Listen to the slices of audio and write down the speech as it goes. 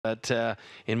but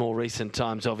in more recent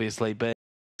times, obviously, Ben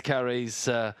carries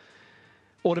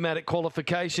automatic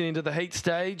qualification into the heat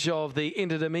stage of the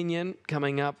Inter-Dominion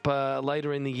coming up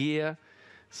later in the year.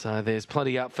 So there's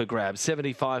plenty up for grabs.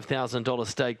 $75,000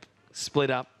 stake split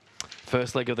up.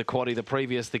 First leg of the quaddie, the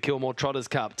previous, the Kilmore Trotters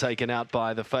Cup, taken out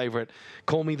by the favourite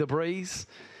Call Me The Breeze.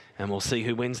 And we'll see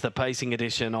who wins the pacing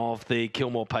edition of the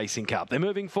Kilmore Pacing Cup. They're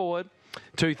moving forward.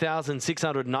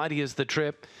 2,690 is the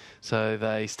trip. So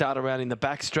they start around in the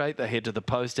back straight. They head to the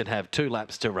post and have 2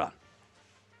 laps to run.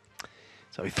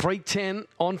 So 3:10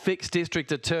 on fixed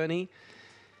District Attorney.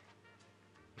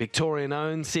 Victorian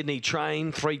owned Sydney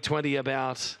Train. 3:20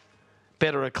 about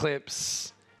Better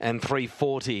Eclipse. And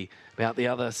 3:40 about the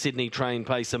other Sydney Train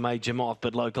pacer Major Moth,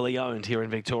 but locally owned here in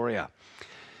Victoria.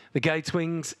 The gate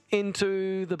swings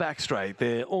into the back straight.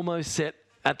 They're almost set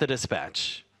at the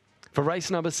dispatch. For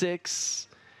race number 6,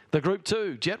 the Group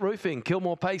 2, Jet Roofing,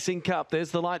 Kilmore Pacing Cup.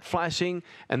 There's the light flashing,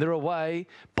 and they're away.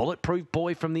 Bulletproof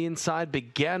Boy from the inside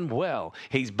began well.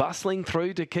 He's bustling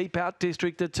through to keep out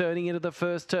District Attorney into the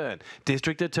first turn.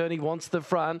 District Attorney wants the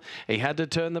front. He had to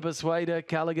turn the Persuader,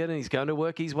 Callaghan, and he's going to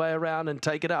work his way around and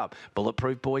take it up.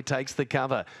 Bulletproof Boy takes the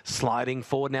cover. Sliding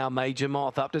forward now, Major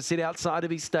Moth up to sit outside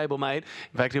of his stablemate.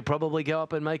 In fact, he'll probably go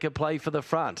up and make a play for the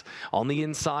front. On the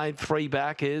inside, 3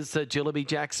 back is Jillaby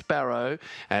Jack Sparrow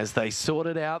as they sort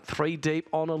it out. 3 deep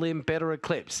on a limb, Better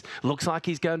Eclipse. Looks like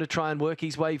he's going to try and work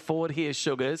his way forward here,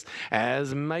 Sugars,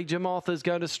 as Major Moth is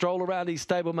going to stroll around his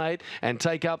stablemate and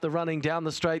take up the running down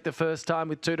the straight the first time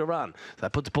with 2 to run. So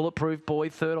that puts Bulletproof Boy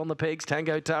third on the pegs,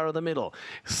 Tango Tara the middle.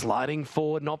 Sliding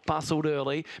forward, not bustled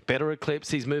early. Better Eclipse,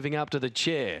 he's moving up to the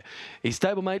chair. His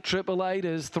stablemate Triple Eight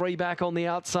is 3 back on the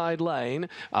outside lane.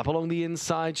 Up along the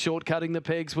inside, shortcutting the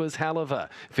pegs was Haliver.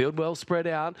 Field well spread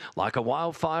out, like a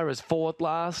wildfire as 4th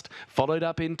last, followed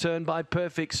up in turn by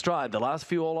Perfect Stride. The last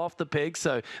few all off the peg,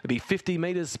 so it'll be 50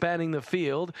 metres spanning the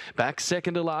field. Back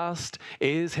second to last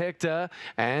is Hector,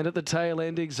 and at the tail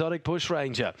end, Exotic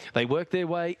Bushranger. They work their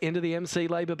way into the MC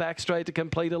Labour back straight to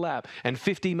complete a lap, and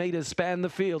 50 metres span the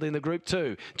field in the Group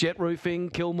 2. Jet Roofing,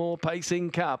 Kilmore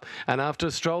Pacing Cup, and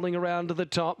after strolling around to the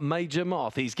top, Major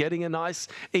Moth. He's getting a nice,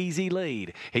 easy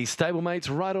lead. His stablemate's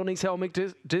right on his helmet,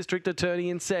 District Attorney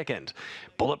in second.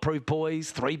 Bulletproof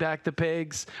Boys, 3 back the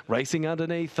pegs, racing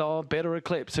underneath of Better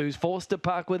Eclipse, who's forced to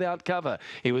park without cover.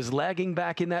 He was lagging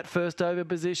back in that first over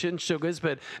position, Sugars,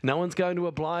 but no one's going to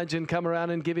oblige and come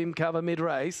around and give him cover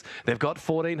mid-race. They've got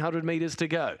 1,400 metres to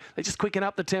go. They just quicken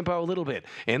up the tempo a little bit.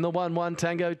 In the 1-1,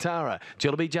 Tango Tara.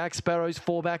 Jillaby Jack Sparrow's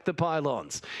 4 back the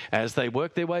pylons. As they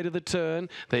work their way to the turn,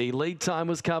 the lead time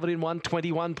was covered in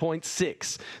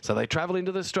 1:21.6. So they travel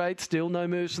into the straight, still no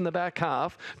moves from the back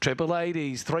half. Triple Eight,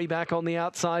 he's 3 back on the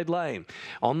outside lane.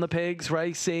 On the pegs,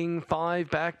 racing 5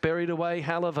 back, buried away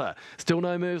Haliver. Still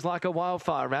no moves, like a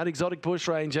wildfire around Exotic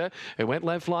Bushranger, who went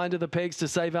left line to the pegs to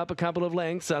save up a couple of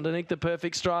lengths underneath the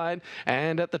Perfect Stride.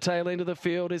 And at the tail end of the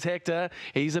field is Hector.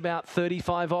 He's about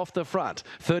 35 off the front.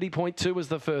 30.2 was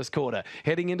the first quarter.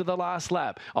 Heading into the last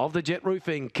lap of the Jet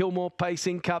Roofing Kilmore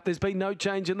Pacing Cup. There's been no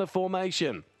change in the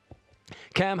formation.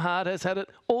 Cam Hart has had it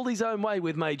all his own way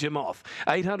with Major Moth.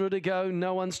 800 to go,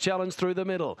 no one's challenged through the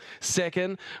middle.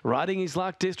 Second, riding his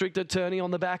luck, District Attorney on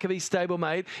the back of his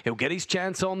stablemate. He'll get his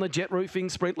chance on the Jet Roofing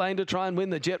sprint lane to try and win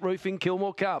the Jet Roofing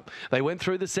Kilmore Cup. They went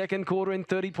through the second quarter in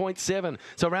 30.7,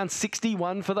 so around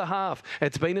 61 for the half.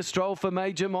 It's been a stroll for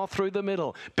Major Moth through the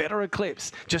middle. Better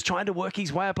Eclipse, just trying to work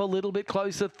his way up a little bit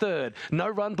closer third. No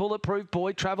run, Bulletproof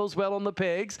Boy travels well on the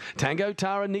pegs. Tango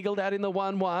Tara niggled out in the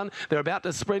 1-1. They're about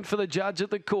to sprint for the judge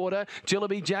at the quarter.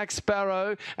 Jillaby Jack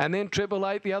Sparrow, and then Triple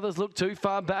Eight. The others look too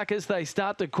far back as they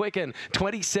start to quicken.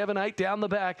 27.8 down the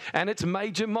back, and it's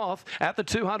Major Moth at the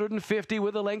 250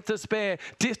 with a length to spare.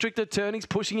 District Attorney's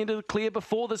pushing into the clear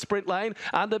before the sprint lane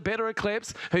under Better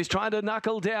Eclipse, who's trying to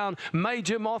knuckle down.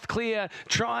 Major Moth clear,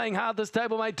 trying hard the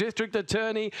stablemate District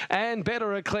Attorney and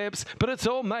Better Eclipse, but it's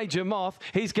all Major Moth.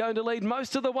 He's going to lead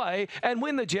most of the way and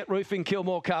win the Jet Roofing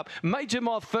Kilmore Cup. Major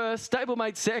Moth first,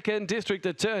 stablemate second, District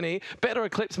Attorney. Better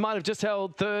Eclipse might have just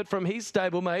held third from his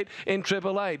stablemate in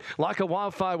Triple Eight. Like a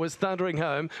wildfire was thundering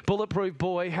home. Bulletproof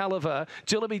Boy, Haliver,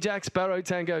 Jillaby Jack Sparrow,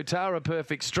 Tango Tara,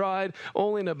 Perfect Stride,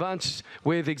 all in a bunch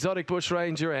with Exotic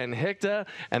Bushranger and Hector,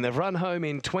 and they've run home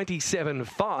in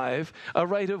 27.5, a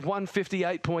rate of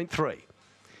 158.3.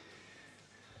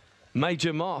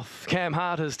 Major Moth, Cam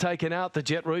Hart has taken out the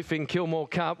Jet Roofing Kilmore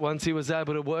Cup once he was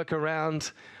able to work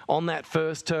around on that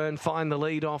first turn, find the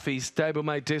lead off his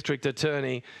stablemate District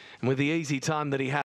Attorney, and with the easy time that he had.